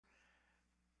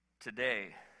Today,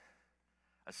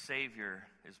 a Savior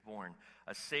is born.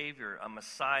 A Savior, a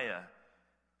Messiah,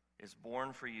 is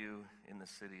born for you in the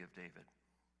city of David.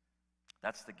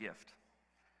 That's the gift.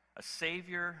 A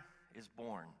Savior is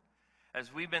born.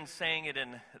 As we've been saying it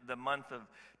in the month of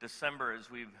December, as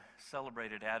we've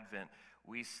celebrated Advent,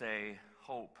 we say,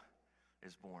 hope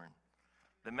is born.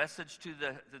 The message to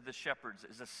the shepherds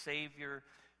is a Savior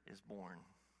is born.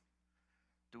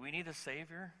 Do we need a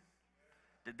Savior?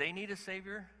 Did they need a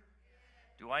Savior?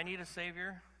 Do I need a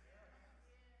Savior?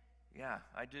 Yeah,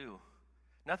 I do.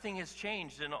 Nothing has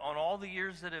changed. And on all the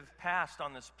years that have passed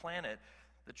on this planet,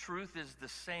 the truth is the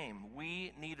same.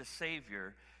 We need a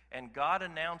Savior. And God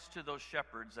announced to those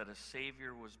shepherds that a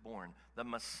Savior was born. The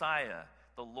Messiah,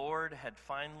 the Lord, had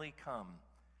finally come,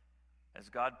 as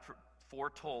God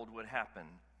foretold would happen.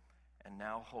 And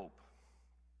now hope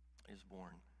is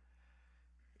born.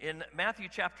 In Matthew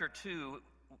chapter 2,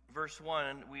 verse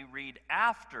 1, we read,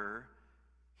 after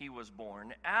he was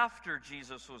born, after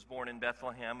Jesus was born in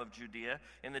Bethlehem of Judea,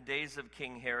 in the days of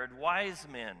King Herod, wise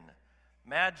men,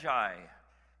 magi,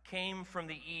 came from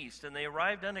the east, and they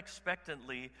arrived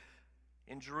unexpectedly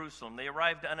in Jerusalem. They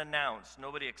arrived unannounced.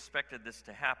 Nobody expected this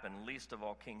to happen, least of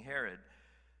all King Herod.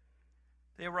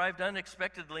 They arrived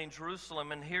unexpectedly in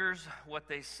Jerusalem, and here's what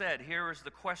they said. Here is the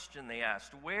question they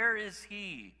asked. Where is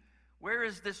he? Where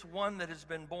is this one that has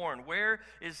been born? Where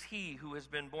is he who has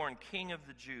been born, King of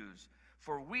the Jews?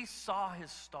 For we saw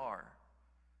his star.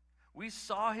 We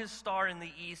saw his star in the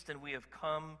east, and we have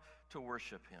come to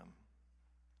worship him.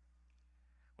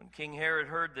 When King Herod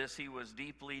heard this, he was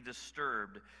deeply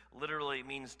disturbed. Literally, it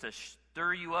means to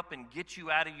stir you up and get you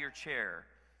out of your chair.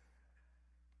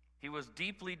 He was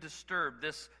deeply disturbed.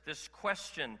 This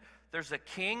question, there's a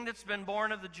king that's been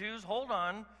born of the Jews? Hold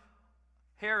on.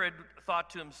 Herod thought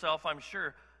to himself, I'm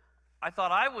sure, I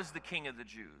thought I was the king of the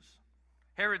Jews.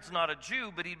 Herod's not a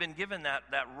Jew, but he'd been given that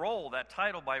role, that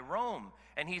title by Rome.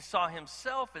 And he saw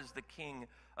himself as the king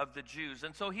of the Jews.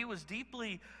 And so he was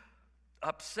deeply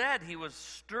upset. He was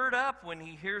stirred up when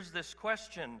he hears this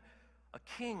question. A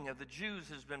king of the Jews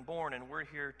has been born, and we're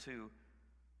here to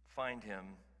find him.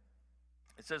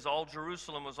 It says all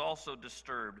Jerusalem was also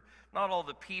disturbed. Not all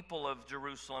the people of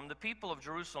Jerusalem. The people of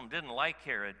Jerusalem didn't like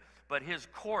Herod, but his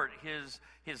court,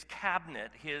 his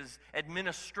cabinet, his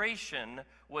administration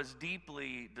was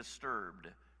deeply disturbed.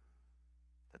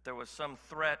 That there was some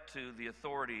threat to the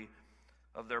authority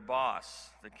of their boss,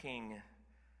 the king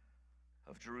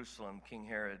of Jerusalem, King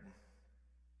Herod.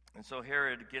 And so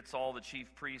Herod gets all the chief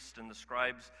priests and the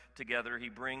scribes together. He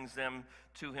brings them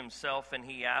to himself, and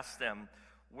he asks them,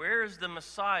 where is the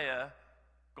Messiah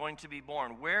going to be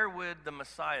born? Where would the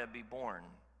Messiah be born?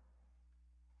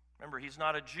 Remember, he's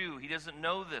not a Jew. He doesn't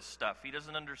know this stuff. He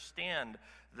doesn't understand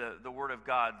the Word of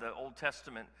God, the Old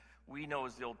Testament. We know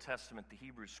as the Old Testament, the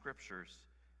Hebrew Scriptures,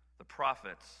 the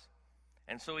prophets.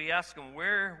 And so he asked them,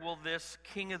 where will this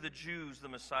King of the Jews, the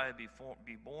Messiah,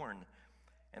 be born?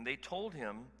 And they told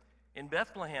him, in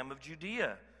Bethlehem of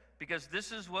Judea, because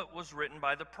this is what was written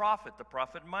by the prophet. The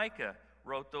prophet Micah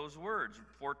wrote those words,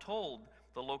 foretold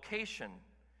the location.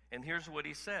 And here's what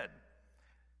he said.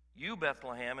 You,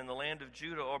 Bethlehem, in the land of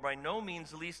Judah, are by no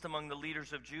means least among the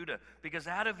leaders of Judah, because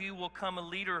out of you will come a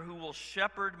leader who will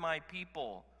shepherd my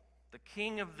people, the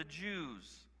King of the Jews.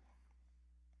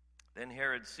 Then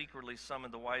Herod secretly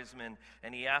summoned the wise men,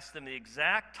 and he asked them the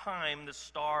exact time the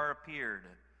star appeared.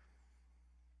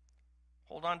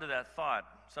 Hold on to that thought.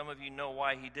 Some of you know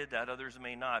why he did that, others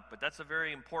may not, but that's a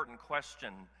very important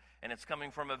question, and it's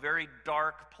coming from a very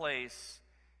dark place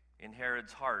in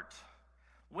Herod's heart.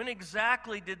 When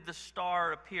exactly did the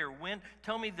star appear?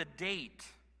 Tell me the date.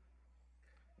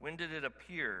 When did it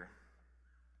appear?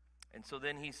 And so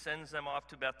then he sends them off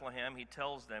to Bethlehem. He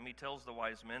tells the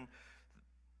wise men,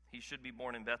 he should be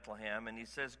born in Bethlehem. And he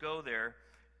says, go there,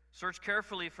 search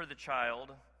carefully for the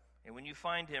child, and when you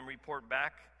find him, report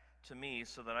back to me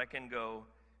so that I can go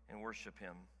and worship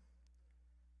him.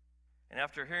 And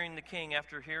after hearing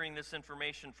this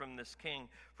information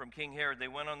from King Herod, they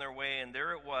went on their way, and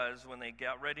there it was, when they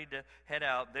got ready to head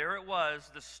out, there it was,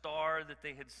 the star that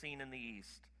they had seen in the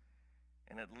east.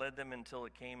 And it led them until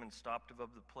it came and stopped above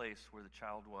the place where the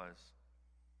child was.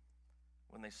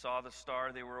 When they saw the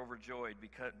star, they were overjoyed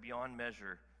beyond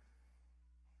measure.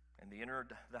 And they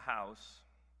entered the house.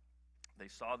 They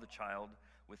saw the child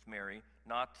with Mary.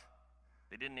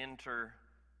 They didn't enter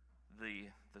the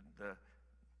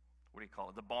what do you call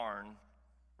it? The barn,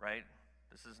 right?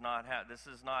 This is not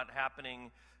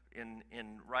happening in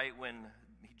right when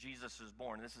Jesus is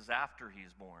born. This is after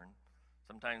he's born.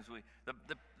 Sometimes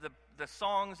the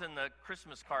songs and the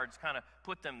Christmas cards kind of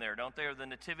put them there, don't they? Or the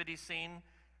nativity scene.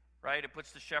 right? It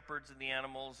puts the shepherds and the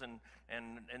animals, and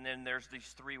then there's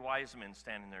these 3 wise men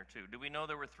standing there too. Do we know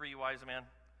there were 3 wise men?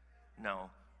 No.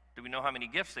 Do we know how many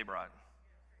gifts they brought?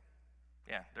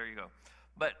 Yeah, there you go.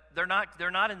 But they're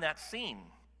not in that scene.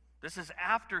 This is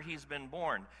after he's been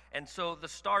born. And so the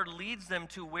star leads them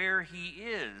to where he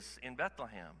is in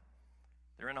Bethlehem.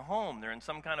 They're in a home. They're in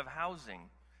some kind of housing.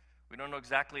 We don't know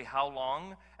exactly how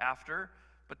long after,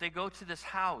 but they go to this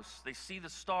house. They see the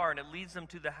star, and it leads them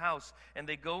to the house. And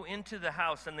they go into the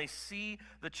house, and they see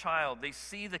the child. They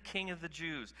see the King of the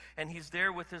Jews. And he's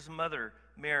there with his mother,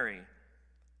 Mary.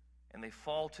 And they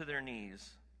fall to their knees,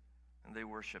 and they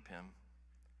worship him.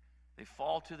 They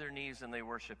fall to their knees and they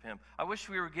worship him. I wish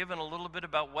we were given a little bit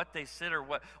about what they said, or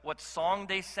what song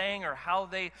they sang, or how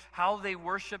they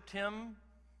worshiped him.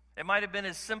 It might have been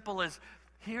as simple as,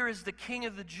 here is the King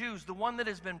of the Jews, the one that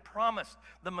has been promised,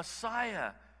 the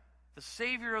Messiah, the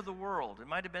Savior of the world. It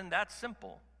might have been that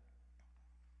simple.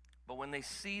 But when they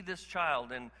see this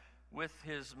child and with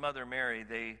his mother Mary,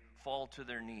 they fall to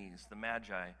their knees, the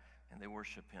Magi, and they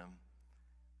worship him.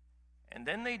 And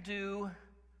then they do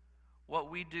what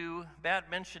we do,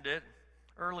 Matt mentioned it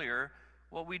earlier,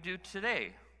 what we do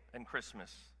today in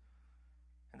Christmas.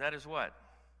 And that is what?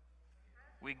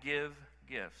 We give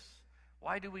gifts.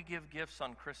 Why do we give gifts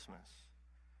on Christmas?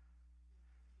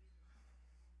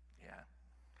 Yeah.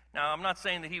 Now, I'm not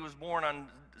saying that he was born on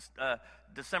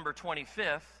December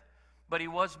 25th, but he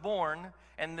was born,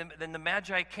 and then the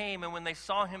Magi came, and when they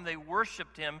saw him, they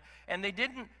worshiped him, and they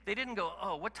didn't go,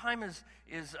 oh, what time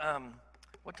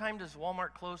what time does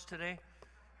Walmart close today?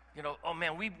 You know, oh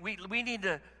man, we need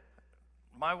to.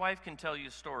 My wife can tell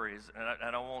you stories,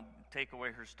 and I won't take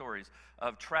away her stories,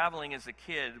 of traveling as a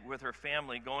kid with her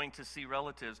family, going to see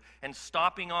relatives, and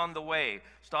stopping on the way,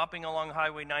 stopping along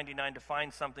Highway 99 to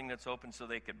find something that's open so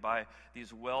they could buy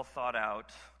these well thought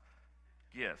out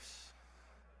gifts.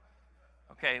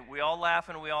 Okay, we all laugh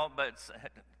but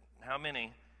how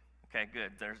many? Okay,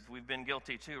 good. We've been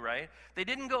guilty too, right? They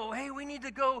didn't go, hey, we need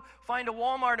to go find a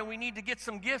Walmart and we need to get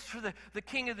some gifts for the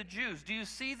King of the Jews. Do you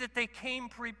see that they came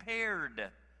prepared?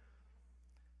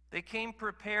 They came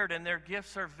prepared, and their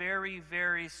gifts are very,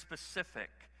 very specific.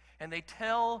 And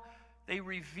they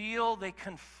reveal, they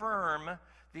confirm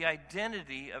the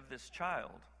identity of this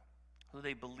child, who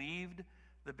they believed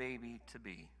the baby to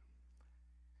be.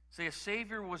 See, a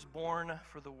Savior was born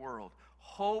for the world.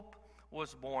 Hope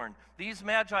was born. These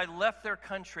Magi left their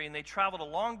country, and they traveled a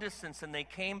long distance, and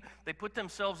they put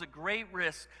themselves at great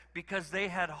risk because they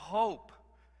had hope.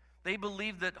 They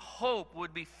believed that hope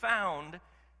would be found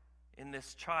in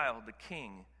this child, the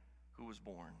King who was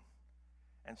born.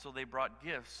 And so they brought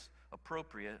gifts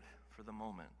appropriate for the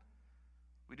moment.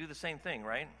 We do the same thing,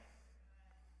 right?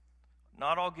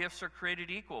 Not all gifts are created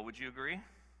equal. Would you agree?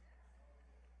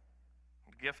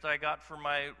 Gift I got for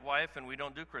my wife, and we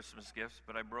don't do Christmas gifts,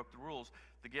 but I broke the rules.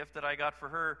 The gift that I got for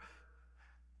her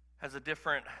has a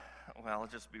different, well,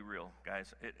 let's just be real,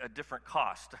 guys, a different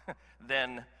cost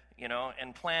than,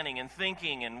 and planning and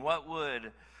thinking and what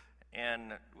would.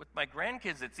 And with my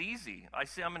grandkids, it's easy. I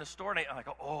see I'm in a store, and I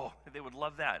go, oh, they would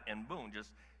love that. And boom,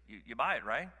 just, you buy it,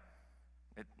 right?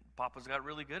 Papa's got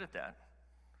really good at that.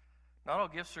 Not all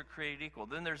gifts are created equal.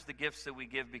 Then there's the gifts that we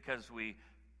give because we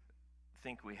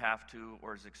think we have to,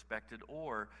 or is expected,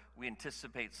 or we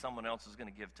anticipate someone else is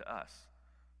going to give to us.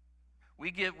 We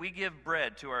give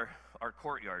bread to our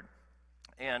courtyard.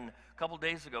 And a couple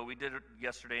days ago, we did it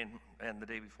yesterday and the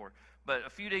day before. But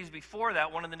a few days before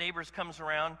that, one of the neighbors comes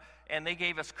around, and they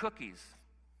gave us cookies.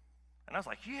 And I was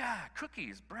like, yeah,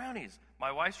 cookies, brownies.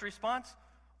 My wife's response,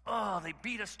 oh, they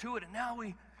beat us to it, and now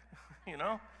we,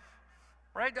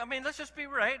 right? I mean, let's just be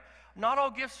right. Not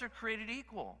all gifts are created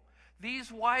equal.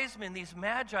 These wise men, these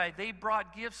Magi, they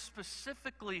brought gifts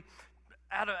specifically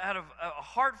out of a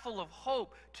heart full of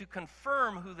hope to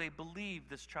confirm who they believed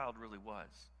this child really was.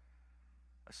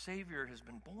 A Savior has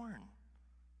been born.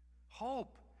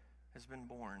 Hope has been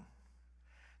born.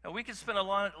 Now, we could spend a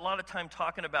lot of time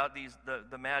talking about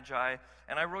the Magi,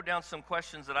 and I wrote down some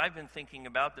questions that I've been thinking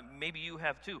about that maybe you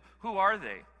have too. Who are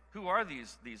they? Who are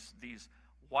these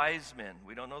wise men?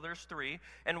 We don't know there's 3.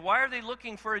 And why are they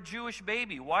looking for a Jewish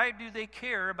baby? Why do they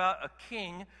care about a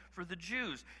king for the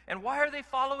Jews? And why are they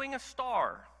following a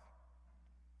star?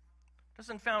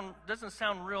 Doesn't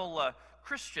sound real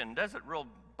Christian, does it? Real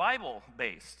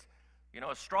Bible-based.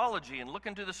 Astrology and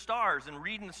looking to the stars and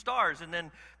reading the stars and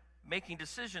then making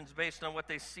decisions based on what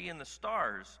they see in the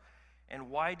stars. And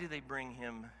why do they bring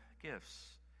him gifts?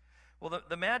 Well,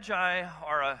 the Magi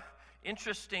are an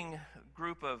interesting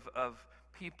group of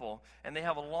people, and they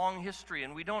have a long history,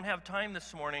 and we don't have time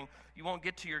this morning. You won't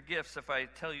get to your gifts if I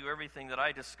tell you everything that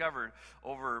I discovered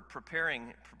over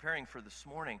preparing for this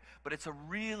morning. But it's a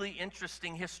really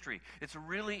interesting history. It's a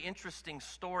really interesting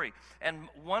story. And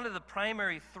one of the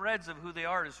primary threads of who they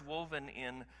are is woven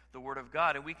in the Word of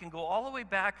God. And we can go all the way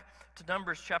back to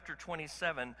Numbers chapter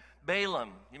 27. Balaam.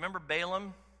 You remember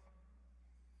Balaam?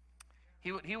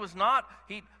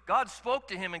 God spoke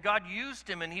to him and God used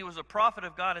him and he was a prophet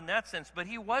of God in that sense, but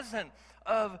he wasn't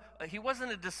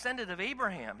a descendant of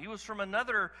Abraham. He was from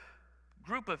another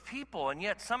group of people, and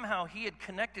yet somehow he had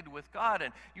connected with God.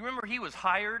 And you remember he was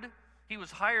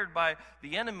hired by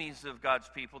the enemies of God's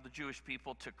people, the Jewish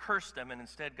people, to curse them, and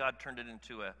instead God turned it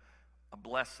into a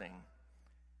blessing.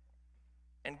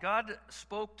 And God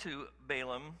spoke to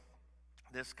Balaam,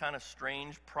 this kind of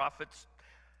strange prophet,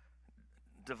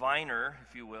 diviner,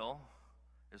 if you will,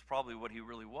 is probably what he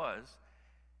really was.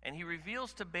 And he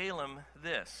reveals to Balaam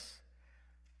this.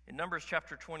 In Numbers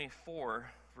chapter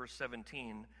 24, verse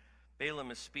 17, Balaam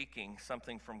is speaking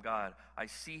something from God. I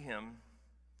see him,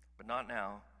 but not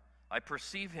now. I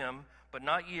perceive him, but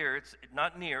not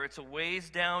near. It's a ways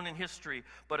down in history.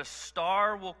 But a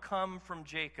star will come from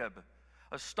Jacob.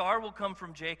 A star will come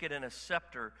from Jacob, and a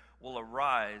scepter will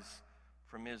arise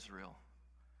from Israel.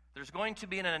 There's going to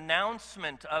be an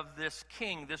announcement of this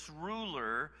king, this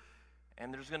ruler,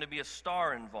 and there's going to be a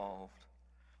star involved.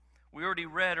 We already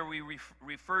read, or we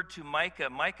referred to Micah.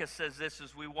 Micah says this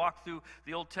as we walk through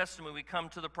the Old Testament. We come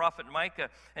to the prophet Micah,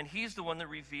 and he's the one that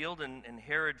revealed, and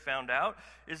Herod found out,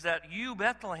 is that you,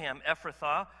 Bethlehem,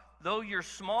 Ephrathah, though you're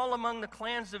small among the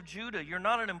clans of Judah, you're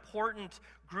not an important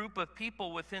group of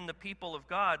people within the people of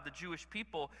God, the Jewish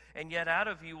people, and yet out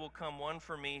of you will come one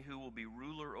for me who will be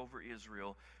ruler over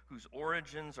Israel, whose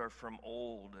origins are from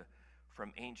old,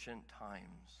 from ancient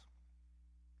times.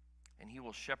 And he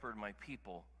will shepherd my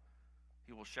people.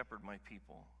 He will shepherd my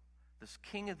people. This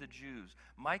king of the Jews.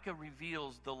 Micah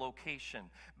reveals the location.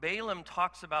 Balaam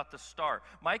talks about the star.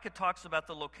 Micah talks about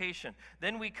the location.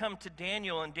 Then we come to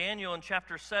Daniel, and Daniel in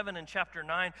chapter 7 and chapter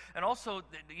 9, and also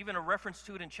even a reference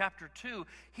to it in chapter 2.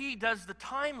 He does the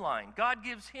timeline. God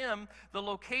gives him the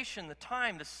location, the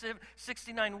time, the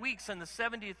 69 weeks and the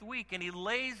 70th week, and he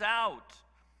lays out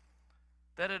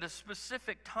that at a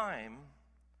specific time,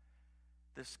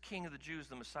 this king of the Jews,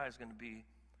 the Messiah, is going to be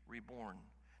reborn.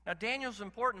 Now, Daniel's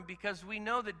important because we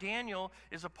know that Daniel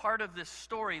is a part of this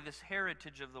story, this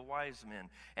heritage of the wise men.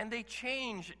 And they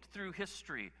change through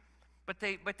history, but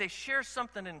they share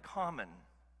something in common.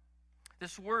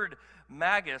 This word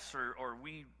magus, or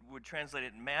we would translate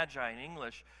it magi in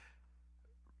English,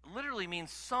 literally means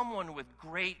someone with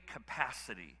great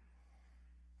capacity.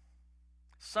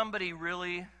 Somebody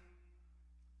really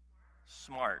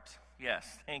smart. Yes,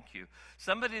 thank you.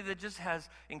 Somebody that just has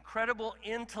incredible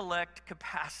intellect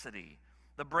capacity.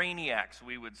 The brainiacs,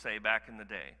 we would say back in the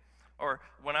day. Or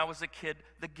when I was a kid,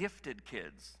 the gifted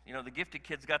kids. You know, the gifted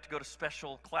kids got to go to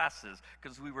special classes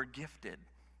because we were gifted.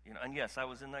 You know, and yes, I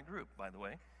was in that group, by the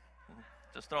way.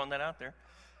 Just throwing that out there.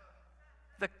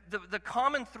 The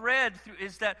common thread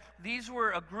is that these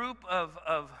were a group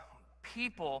of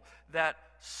people that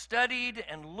studied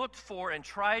and looked for and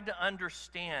tried to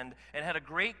understand and had a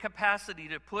great capacity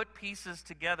to put pieces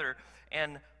together,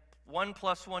 and 1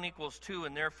 + 1 = 2,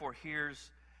 and therefore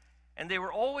here's. And they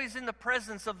were always in the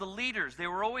presence of the leaders. They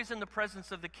were always in the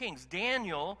presence of the kings.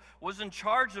 Daniel was in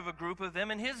charge of a group of them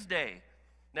in his day.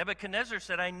 Nebuchadnezzar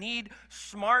said, I need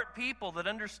smart people that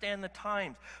understand the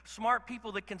times, smart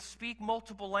people that can speak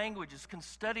multiple languages, can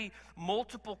study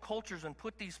multiple cultures and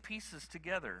put these pieces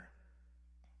together.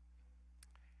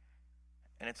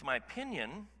 And it's my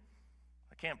opinion,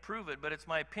 I can't prove it, but it's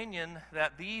my opinion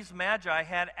that these magi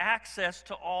had access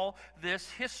to all this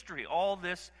history, all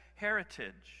this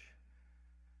heritage.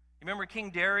 You remember King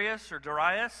Darius or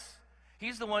Darius?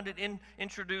 He's the one that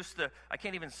introduced I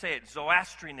can't even say it,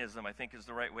 Zoroastrianism, I think is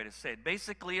the right way to say it.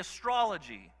 Basically,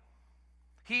 astrology.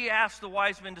 He asked the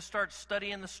wise men to start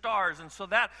studying the stars, and so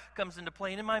that comes into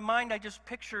play. And in my mind, I just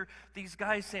picture these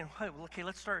guys saying, okay,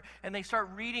 let's start. And they start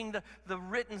reading the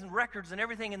written records and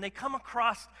everything, and they come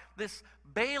across this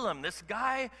Balaam, this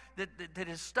guy that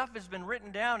his stuff has been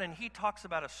written down, and he talks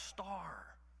about a star.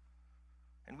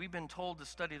 And we've been told to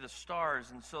study the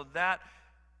stars, and so that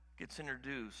gets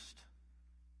introduced.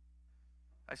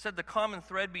 I said the common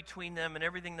thread between them and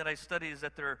everything that I study is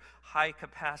that they're high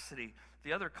capacity.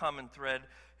 The other common thread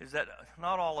is that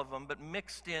not all of them, but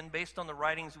mixed in based on the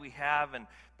writings we have, and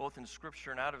both in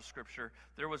Scripture and out of Scripture,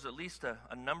 there was at least a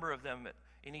number of them at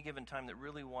any given time that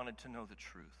really wanted to know the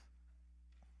truth.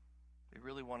 They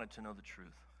really wanted to know the truth.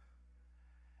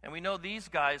 And we know these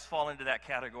guys fall into that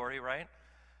category, right?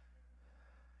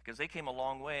 because they came a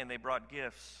long way and they brought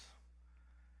gifts.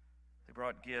 They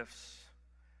brought gifts.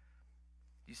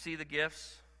 You see the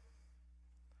gifts?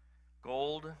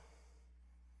 Gold.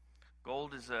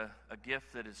 Gold is a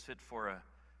gift that is fit for a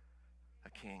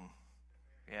king.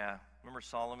 Yeah, remember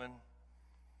Solomon?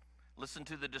 Listen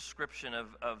to the description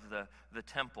of the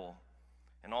temple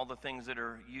and all the things that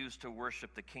are used to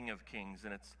worship the King of Kings,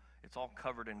 and it's all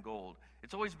covered in gold.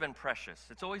 It's always been precious.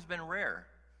 It's always been rare.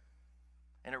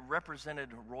 And it represented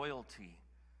royalty,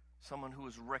 someone who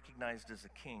was recognized as a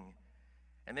king.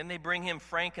 And then they bring him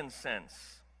frankincense.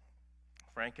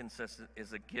 Frankincense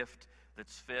is a gift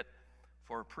that's fit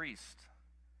for a priest.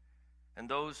 And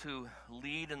those who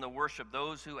lead in the worship,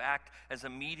 those who act as a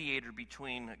mediator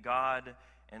between God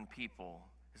and people.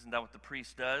 Isn't that what the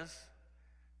priest does?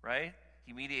 Right?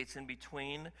 He mediates in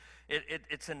between.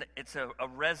 It's a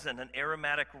resin, an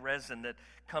aromatic resin that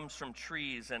comes from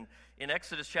trees. And in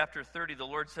Exodus chapter 30, the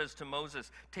Lord says to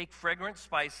Moses, take fragrant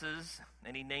spices,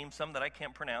 and he names some that I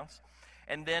can't pronounce,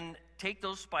 and then take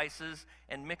those spices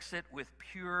and mix it with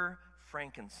pure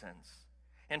frankincense.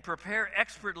 And prepare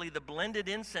expertly the blended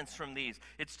incense from these.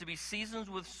 It's to be seasoned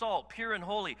with salt, pure and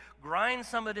holy. Grind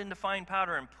some of it into fine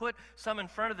powder and put some in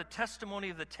front of the testimony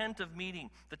of the tent of meeting,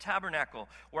 the tabernacle,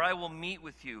 where I will meet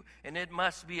with you. And it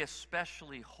must be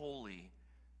especially holy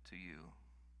to you.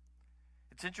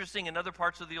 It's interesting, in other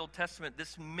parts of the Old Testament,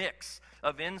 this mix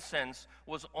of incense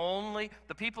was only,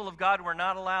 the people of God were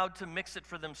not allowed to mix it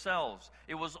for themselves.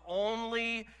 It was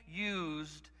only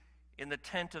used in the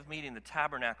tent of meeting, the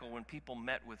tabernacle, when people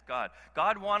met with God.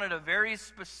 God wanted a very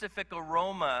specific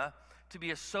aroma to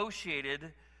be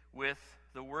associated with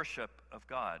the worship of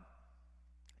God.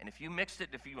 And if you mixed it,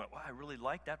 if you went, wow, I really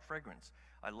like that fragrance.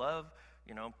 I love,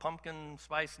 pumpkin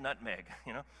spice nutmeg.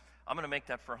 I'm going to make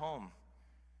that for home.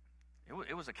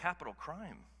 It was a capital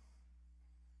crime.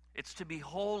 It's to be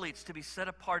holy, it's to be set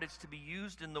apart, it's to be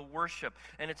used in the worship.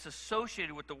 And it's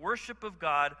associated with the worship of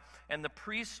God and the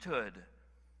priesthood.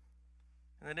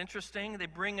 Isn't that interesting? They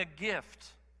bring a gift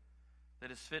that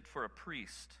is fit for a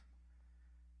priest.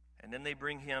 And then they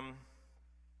bring him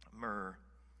myrrh,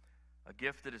 a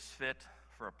gift that is fit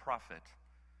for a prophet.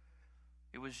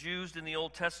 It was used in the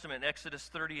Old Testament, Exodus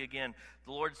 30 again.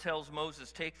 The Lord tells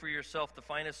Moses, take for yourself the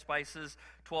finest spices,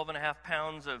 12.5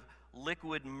 pounds of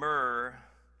liquid myrrh,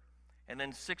 and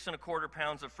then 6.25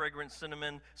 pounds of fragrant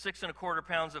cinnamon, 6.25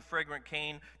 pounds of fragrant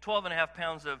cane, 12.5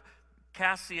 pounds of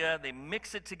cassia. They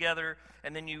mix it together,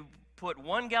 and then you put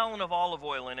 1 gallon of olive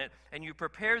oil in it, and you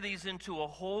prepare these into a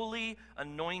holy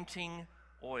anointing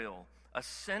oil, a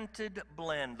scented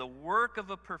blend, the work of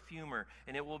a perfumer,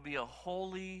 and it will be a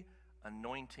holy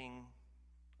anointing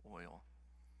oil.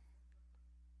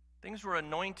 Things were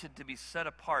anointed to be set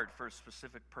apart for a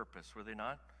specific purpose, were they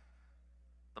not?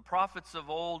 The prophets of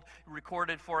old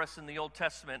recorded for us in the Old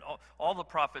Testament, all the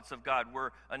prophets of God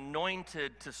were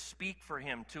anointed to speak for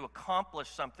him, to accomplish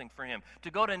something for him, to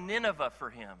go to Nineveh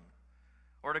for him,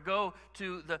 or to go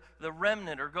to the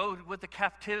remnant, or go with the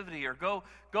captivity, or go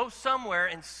somewhere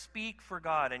and speak for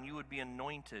God, and you would be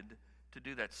anointed to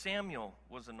do that. Samuel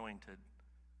was anointed.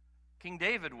 King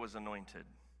David was anointed,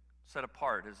 set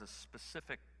apart as a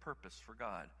specific purpose for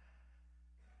God.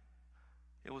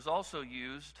 It was also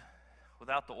used,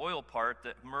 without the oil part,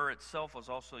 that myrrh itself was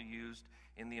also used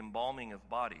in the embalming of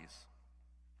bodies.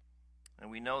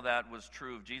 And we know that was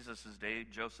true of Jesus' day.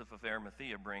 Joseph of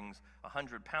Arimathea brings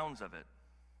 100 pounds of it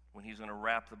when he's going to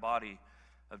wrap the body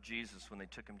of Jesus when they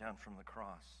took him down from the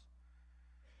cross.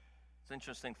 It's an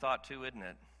interesting thought too, isn't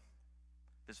it?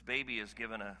 This baby is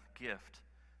given a gift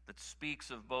that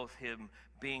speaks of both him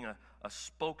being a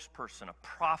spokesperson, a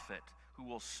prophet who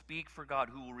will speak for God,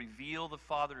 who will reveal the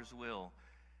Father's will,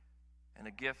 and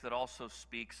a gift that also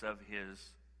speaks of his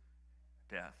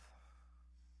death.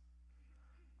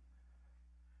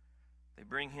 They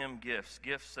bring him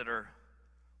gifts that are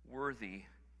worthy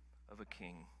of a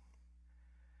king.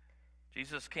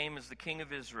 Jesus came as the King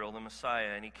of Israel, the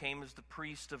Messiah, and he came as the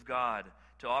priest of God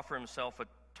to offer himself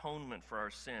atonement for our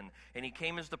sin. And he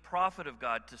came as the prophet of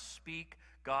God to speak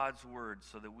God's word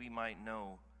so that we might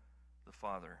know the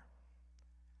Father.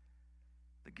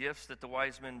 The gifts that the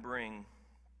wise men bring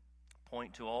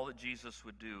point to all that Jesus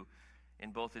would do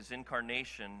in both his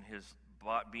incarnation, his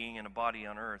being in a body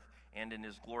on earth, and in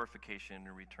his glorification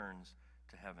and returns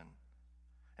to heaven.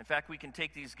 In fact, we can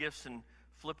take these gifts and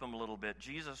flip them a little bit.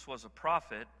 Jesus was a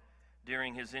prophet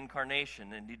during his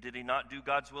incarnation, and did he not do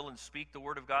God's will and speak the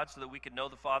word of God so that we could know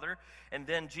the Father? And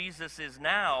then Jesus is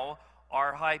now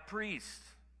our high priest.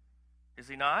 Is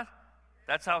he not?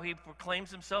 That's how he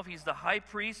proclaims himself. He's the high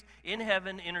priest in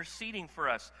heaven interceding for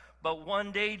us. But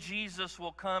one day Jesus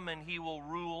will come and he will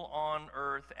rule on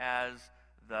earth as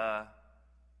the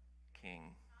King.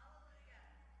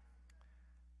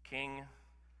 King,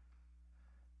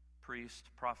 priest,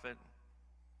 prophet,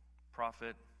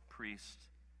 priest,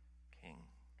 king.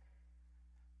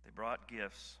 They brought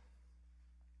gifts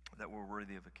that were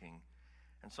worthy of a king.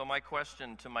 And so my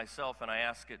question to myself, and I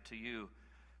ask it to you,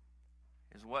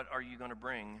 is what are you going to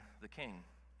bring the king?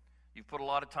 You've put a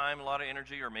lot of time, a lot of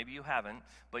energy, or maybe you haven't,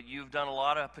 but you've done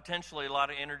potentially a lot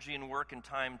of energy and work and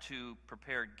time to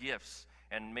prepare gifts.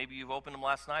 And maybe you've opened them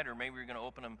last night, or maybe you're going to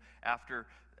open them after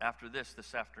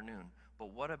this afternoon.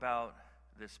 But what about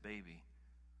this baby?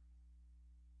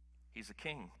 He's a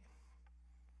king.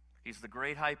 He's the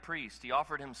great high priest. He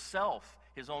offered himself,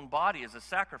 his own body, as a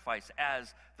sacrifice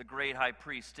as the great high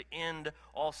priest to end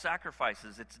all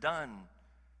sacrifices. It's done.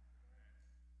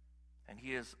 And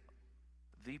he is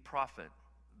the prophet,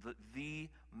 the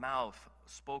mouth,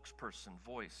 spokesperson,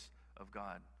 voice of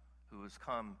God who has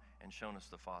come and shown us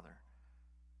the Father.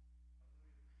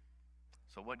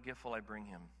 So what gift will I bring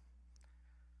him?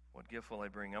 What gift will I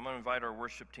bring? I'm going to invite our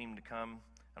worship team to come,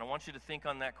 and I want you to think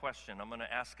on that question. I'm going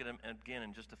to ask it again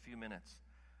in just a few minutes.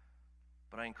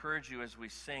 But I encourage you as we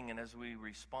sing and as we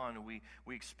respond, we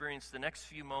experience the next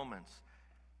few moments.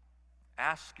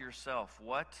 Ask yourself,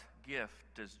 what gift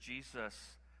does Jesus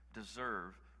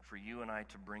deserve for you and I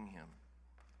to bring him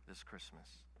this Christmas?